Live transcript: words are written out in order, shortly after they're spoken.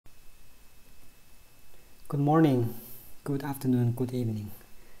Good morning, good afternoon, good evening.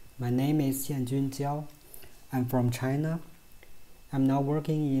 My name is Xianjun Jiao. I'm from China. I'm now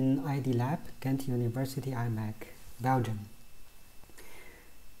working in ID Lab, Ghent University IMEC, Belgium.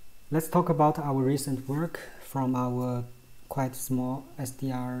 Let's talk about our recent work from our quite small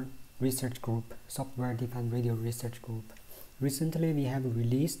SDR research group, Software Defined Radio Research Group. Recently, we have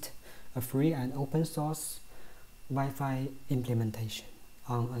released a free and open source Wi-Fi implementation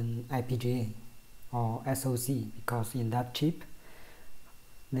on an FPGA or SoC, because in that chip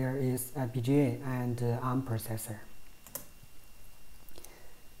there is FPGA and ARM processor.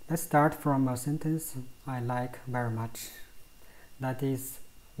 Let's start from a sentence I like very much. That is,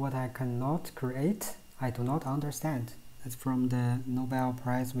 what I cannot create, I do not understand. That's from the Nobel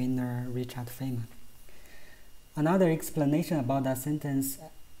Prize winner Richard Feynman. Another explanation about that sentence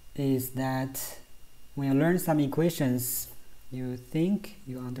is that when you learn some equations, you think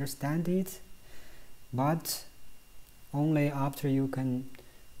you understand it, but only after you can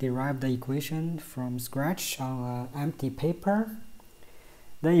derive the equation from scratch on an empty paper,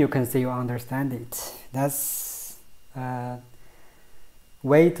 then you can say you understand it. That's a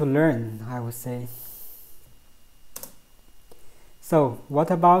way to learn, I would say. So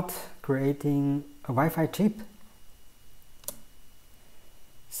what about creating a Wi-Fi chip?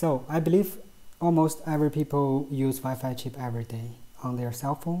 So I believe almost every people use Wi-Fi chip every day on their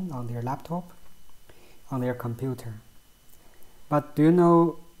cell phone, on their laptop, on their computer. But do you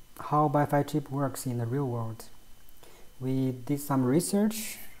know how Wi-Fi chip works in the real world? We did some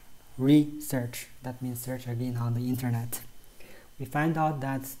research, that means search again on the internet. We find out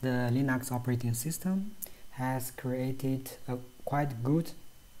that the Linux operating system has created a quite good,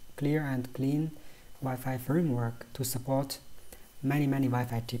 clear and clean Wi-Fi framework to support many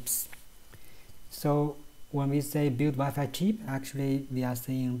Wi-Fi chips. So when we say build Wi-Fi chip, actually we are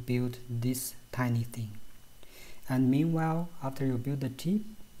saying build this tiny thing. And meanwhile, after you build the chip,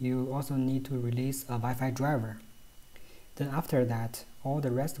 you also need to release a Wi-Fi driver. Then after that, all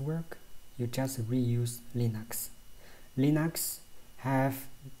the rest work, you just reuse Linux. Linux have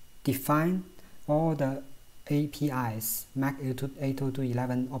defined all the APIs, SoftMAC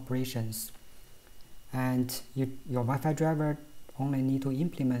 802.11 operations, and your Wi-Fi driver only need to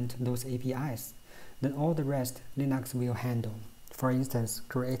implement those APIs. Then all the rest Linux will handle. For instance,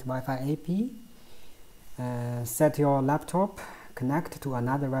 create Wi-Fi AP, set your laptop, connect to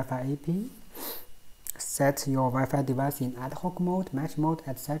another Wi-Fi AP, set your Wi-Fi device in ad hoc mode, mesh mode,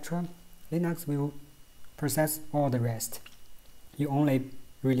 etc. Linux will process all the rest. You only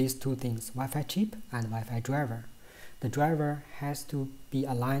release two things, Wi-Fi chip and Wi-Fi driver. The driver has to be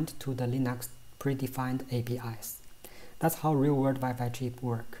aligned to the Linux predefined APIs. That's how real-world Wi-Fi chip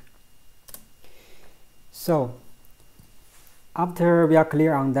work. So after we are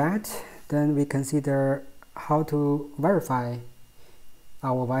clear on that, then we consider how to verify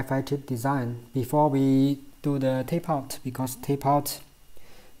our Wi-Fi chip design before we do the tape out, because tape out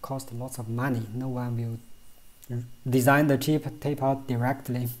costs lots of money. No one will design the chip tape out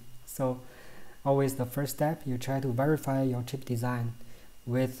directly. So always the first step, you try to verify your chip design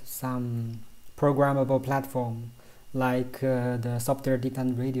with some programmable platform like the software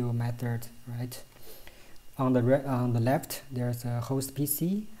defined radio method, right? On the left, there's a host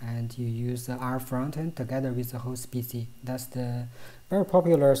PC, and you use the R frontend together with the host PC. That's the very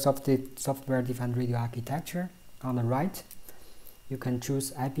popular software defined radio architecture. On the right, you can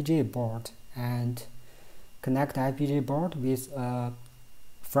choose FPGA board and connect FPGA board with a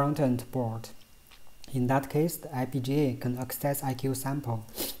front-end board. In that case, the FPGA can access IQ sample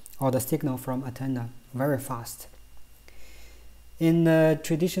or the signal from antenna very fast. In the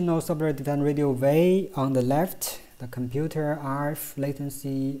traditional software-defined radio way, on the left, the computer RF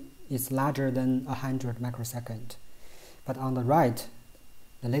latency is larger than 100 microseconds. But on the right,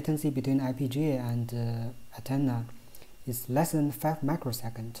 the latency between FPGA and antenna is less than 5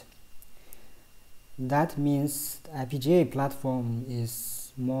 microseconds. That means the FPGA platform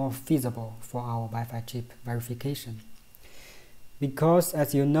is more feasible for our Wi-Fi chip verification. Because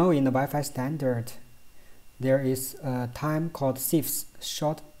as you know, in the Wi-Fi standard, there is a time called SIFS,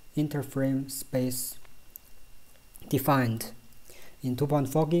 Short InterFrame Space, defined. In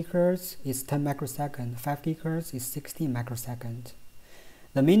 2.4 GHz, it's 10 microseconds, 5 GHz is 16 microseconds.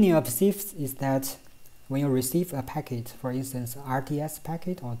 The meaning of SIFS is that when you receive a packet, for instance, RTS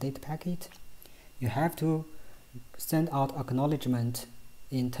packet or data packet, you have to send out acknowledgement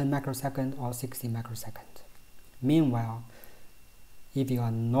in 10 microseconds or 60 microseconds. Meanwhile, if you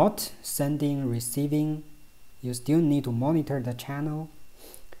are not sending, receiving, you still need to monitor the channel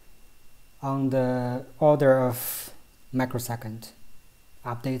on the order of microsecond.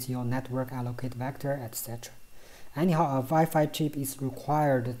 update your network allocate vector, etc. Anyhow, a Wi-Fi chip is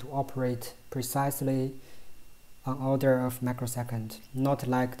required to operate precisely on order of microsecond, not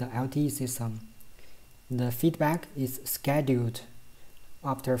like the LTE system. The feedback is scheduled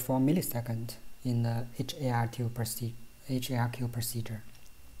after 4 milliseconds in the HARQ procedure.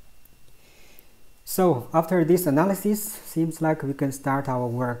 So after this analysis, seems like we can start our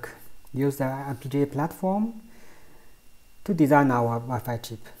work. Use the FPGA platform to design our Wi-Fi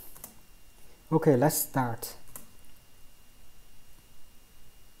chip. Okay, let's start.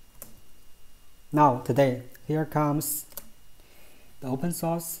 Now, today, here comes the open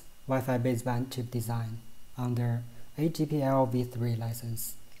source Wi-Fi baseband chip design under AGPL v3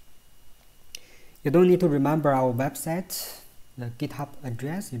 license. You don't need to remember our website, the GitHub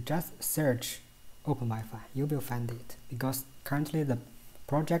address. You just search openwifi. You will find it because currently the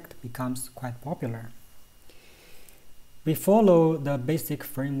project becomes quite popular. We follow the basic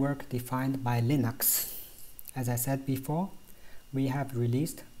framework defined by Linux. As I said before, we have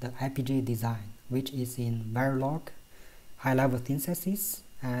released the FPGA design, which is in Verilog, high-level synthesis,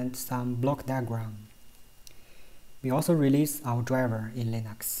 and some block diagram. We also released our driver in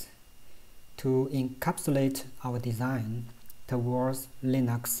Linux to encapsulate our design towards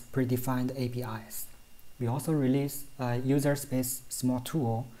Linux predefined APIs. We also released a user space small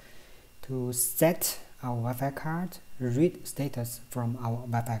tool to set our Wi-Fi card, read status from our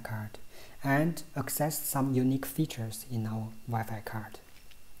Wi-Fi card, and access some unique features in our Wi-Fi card.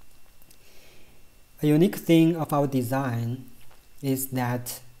 A unique thing of our design is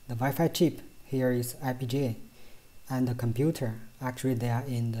that the Wi-Fi chip here is FPGA and the computer, actually they are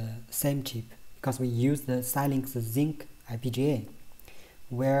in the same chip because we use the Xilinx Zynq FPGA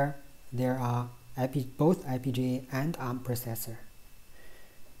where there are both FPGA and ARM processor.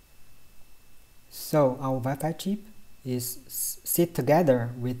 So our Wi-Fi chip is sit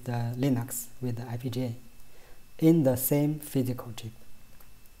together with the Linux, with the FPGA in the same physical chip.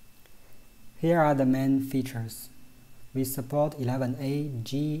 Here are the main features. We support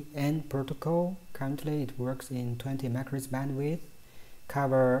 11A-GN protocol. Currently it works in 20 MHz bandwidth,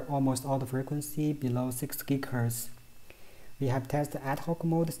 cover almost all the frequency below 6 GHz. We have tested ad hoc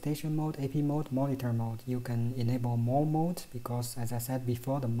mode, station mode, AP mode, monitor mode. You can enable more mode because, as I said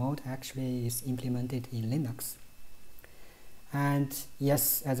before, the mode actually is implemented in Linux. And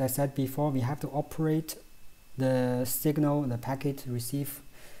yes, as I said before, we have to operate the signal, the packet, receive,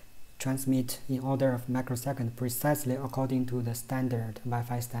 transmit in order of microsecond precisely according to the standard,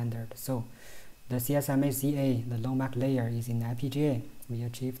 Wi-Fi standard. So the CSMA-CA, the low MAC layer is in FPGA. We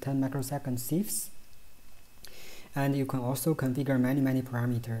achieve 10 microsecond SIFS. And you can also configure many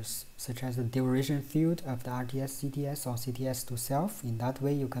parameters, such as the duration field of the RTS, CTS, or CTS to self. In that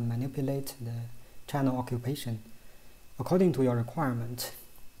way, you can manipulate the channel occupation according to your requirement,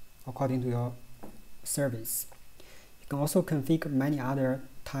 according to your service. You can also configure many other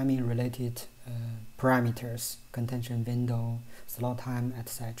timing related parameters, contention window, slot time,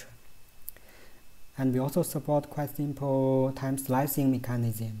 etc. And we also support quite simple time slicing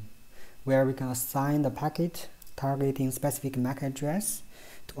mechanism, where we can assign the packet targeting specific MAC address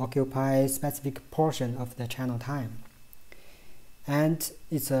to occupy specific portion of the channel time. And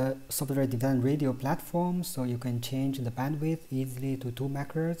it's a software-defined radio platform, so you can change the bandwidth easily to 2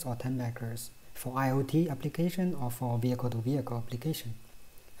 MHz or 10 MHz for IoT application or for vehicle-to-vehicle application.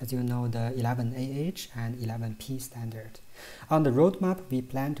 As you know, the 11AH and 11P standard. On the roadmap, we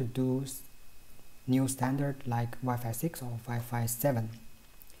plan to do new standard like Wi-Fi 6 or Wi-Fi 7.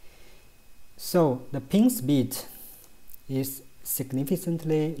 So the ping speed is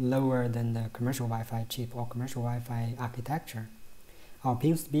significantly lower than the commercial Wi-Fi chip or commercial Wi-Fi architecture. Our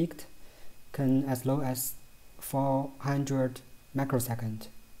ping speed can as low as 400 microseconds.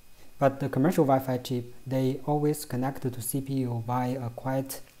 But the commercial Wi-Fi chip, they always connect to CPU via a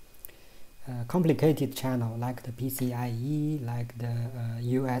quite complicated channel like the PCIe, like the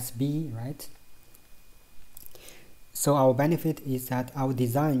USB, right? So our benefit is that our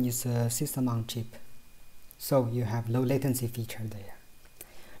design is a system-on-chip. So you have low latency feature there.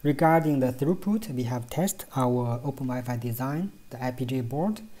 Regarding the throughput, we have tested our Open Wi-Fi design, the FPGA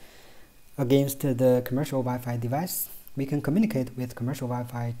board, against the commercial Wi-Fi device. We can communicate with commercial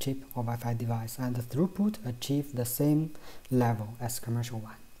Wi-Fi chip or Wi-Fi device, and the throughput achieve the same level as commercial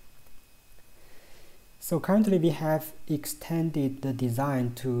one. So currently we have extended the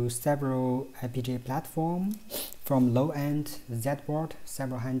design to several FPGA platforms, from low-end Z-board,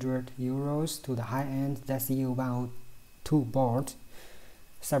 several hundred euros, to the high-end ZCU102 board,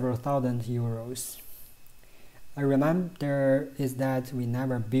 several thousand euros. A reminder is that we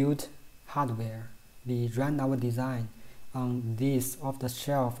never build hardware. We run our design on this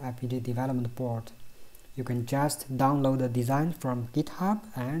off-the-shelf FPGA development board. You can just download the design from GitHub,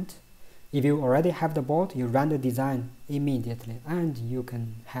 and if you already have the board, you run the design immediately, and you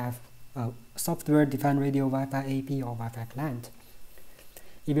can have a software-defined radio Wi-Fi AP or Wi-Fi client.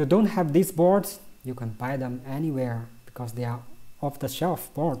 If you don't have these boards, you can buy them anywhere because they are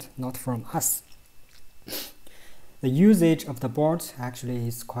off-the-shelf board, not from us. The usage of the board actually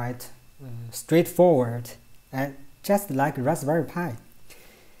is quite straightforward, just like Raspberry Pi.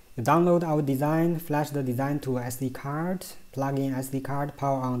 You download our design, flash the design to a SD card, plug in SD card,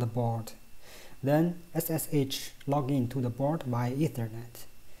 power on the board. Then SSH log in to the board via Ethernet.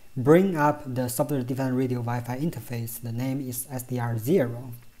 Bring up the software-defined radio Wi-Fi interface. The name is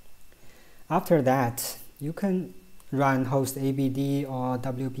SDR0. After that, you can run host ABD or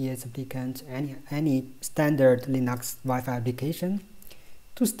WPA applicant, any standard Linux Wi-Fi application.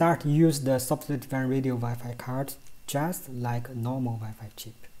 To start, use the software-defined radio Wi-Fi card, just like a normal Wi-Fi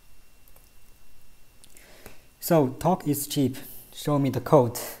chip. So, talk is cheap. Show me the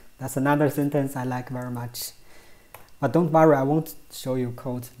code. That's another sentence I like very much. But don't worry, I won't show you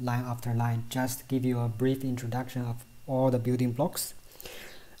code line after line, just give you a brief introduction of all the building blocks.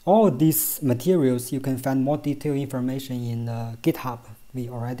 All these materials, you can find more detailed information in GitHub. We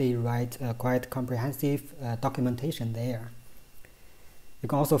already write a quite comprehensive documentation there. You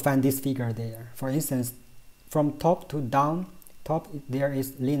can also find this figure there. For instance, from top to down, top there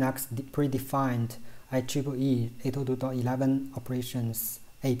is Linux predefined IEEE802.11 operations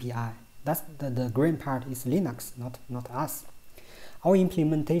API. That's the green part is Linux, not us. Our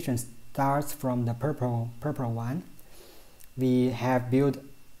implementation starts from the purple one. We have built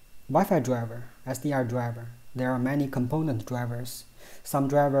Wi-Fi driver, SDR driver. There are many component drivers. Some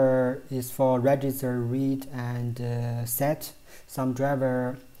driver is for register, read, and set. Some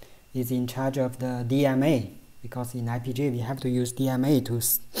driver is in charge of the DMA, because in FPGA we have to use DMA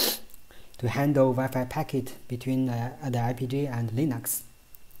to handle Wi-Fi packet between the FPGA and Linux.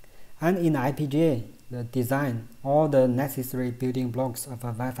 And in FPGA, the design, all the necessary building blocks of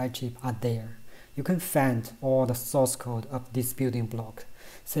a Wi-Fi chip are there. You can find all the source code of this building block,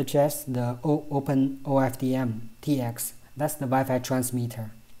 such as the openOFDM TX, that's the Wi-Fi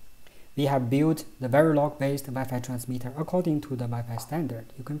transmitter. We have built the Verilog-based Wi-Fi transmitter according to the Wi-Fi standard.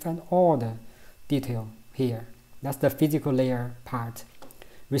 You can find all the detail here. That's the physical layer part.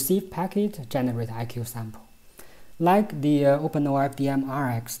 Receive packet, generate IQ sample. Like the openOFDM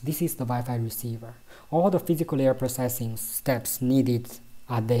RX, this is the Wi-Fi receiver. All the physical layer processing steps needed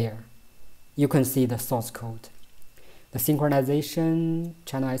are there. You can see the source code. The synchronization,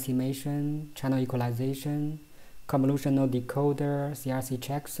 channel estimation, channel equalization, convolutional decoder, CRC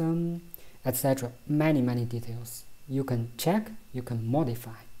checksum, etc. Many details. You can check, you can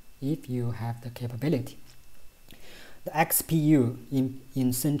modify if you have the capability. The XPU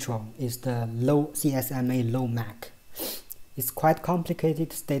in Central is the low CSMA low MAC. It's quite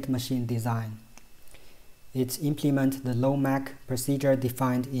complicated state machine design. It implements the low MAC procedure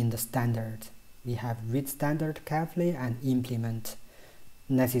defined in the standard. We have read standard carefully and implement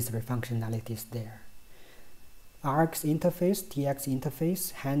necessary functionalities there. RX interface, TX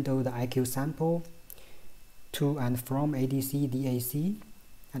interface handle the IQ sample to and from ADC, DAC,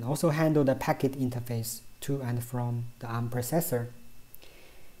 and also handle the packet interface to and from the ARM processor.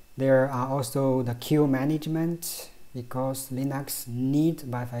 There are also the queue management, because Linux needs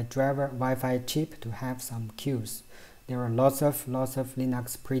Wi-Fi driver, Wi-Fi chip to have some queues. There are lots of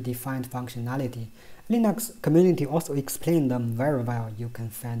Linux predefined functionality. Linux community also explain them very well. You can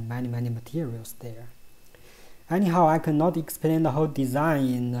find many materials there. Anyhow, I cannot explain the whole design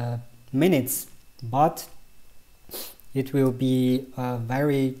in minutes, but it will be a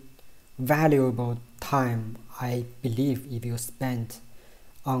very valuable time, I believe, if you spend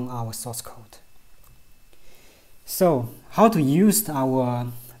on our source code. So, how to use our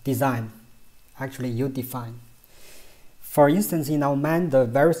design? Actually, you define. For instance, in our main, the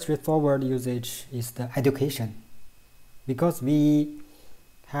very straightforward usage is the education. Because we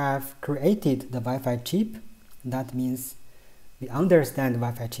have created the Wi-Fi chip, that means we understand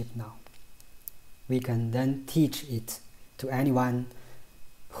Wi-Fi chip now. We can then teach it to anyone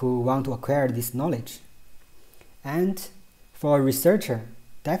who want to acquire this knowledge. And for a researcher,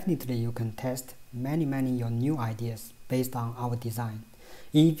 definitely you can test many your new ideas based on our design.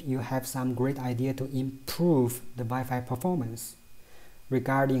 If you have some great idea to improve the Wi-Fi performance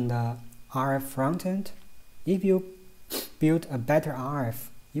regarding the RF front-end, if you build a better RF,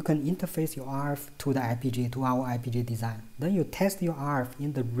 you can interface your RF to the FPGA, to our FPGA design. Then you test your RF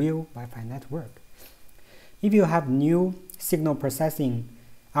in the real Wi-Fi network. If you have new signal processing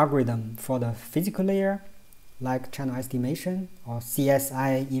algorithm for the physical layer, like channel estimation or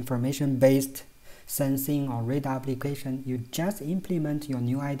CSI information-based sensing or radar application, you just implement your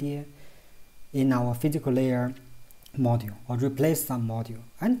new idea in our physical layer module or replace some module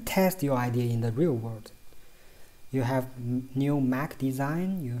and test your idea in the real world. You have new Mac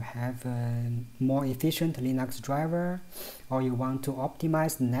design, you have a more efficient Linux driver, or you want to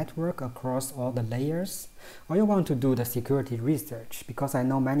optimize the network across all the layers, or you want to do the security research, because I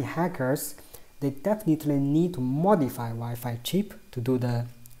know many hackers, they definitely need to modify Wi-Fi chip to do the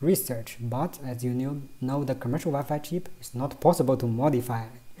research, but as you know the commercial Wi-Fi chip is not possible to modify.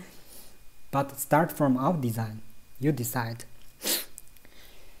 But start from our design, you decide.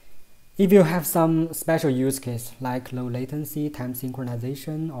 If you have some special use case like low latency, time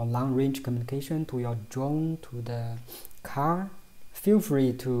synchronization, or long-range communication to your drone, to the car, feel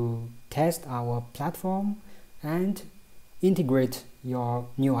free to test our platform and integrate your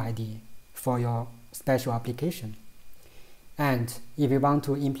new idea for your special application. And if you want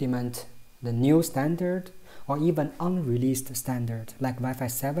to implement the new standard or even unreleased standard like Wi-Fi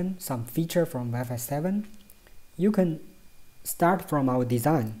 7, some feature from Wi-Fi 7, you can start from our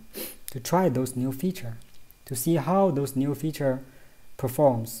design to try those new features, to see how those new feature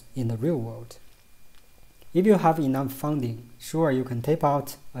performs in the real world. If you have enough funding, sure, you can tape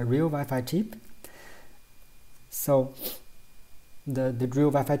out a real Wi-Fi chip. So the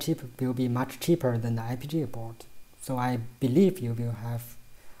real Wi-Fi chip will be much cheaper than the FPGA board. So I believe you will have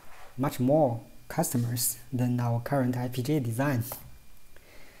much more customers than our current FPGA design.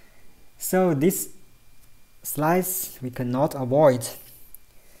 So these slides we cannot avoid.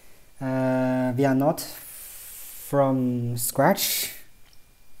 We are not from scratch.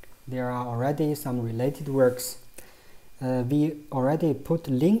 There are already some related works. We already put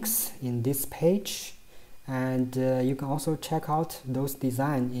links in this page, and you can also check out those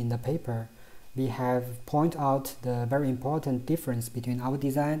designs in the paper. We have pointed out the very important difference between our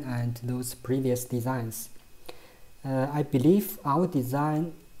design and those previous designs. I believe our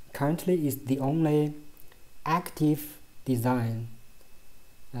design currently is the only active design,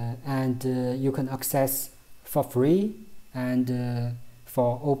 and you can access for free and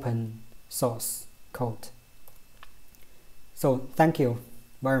for open source code. So thank you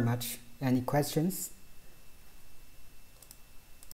very much. Any questions?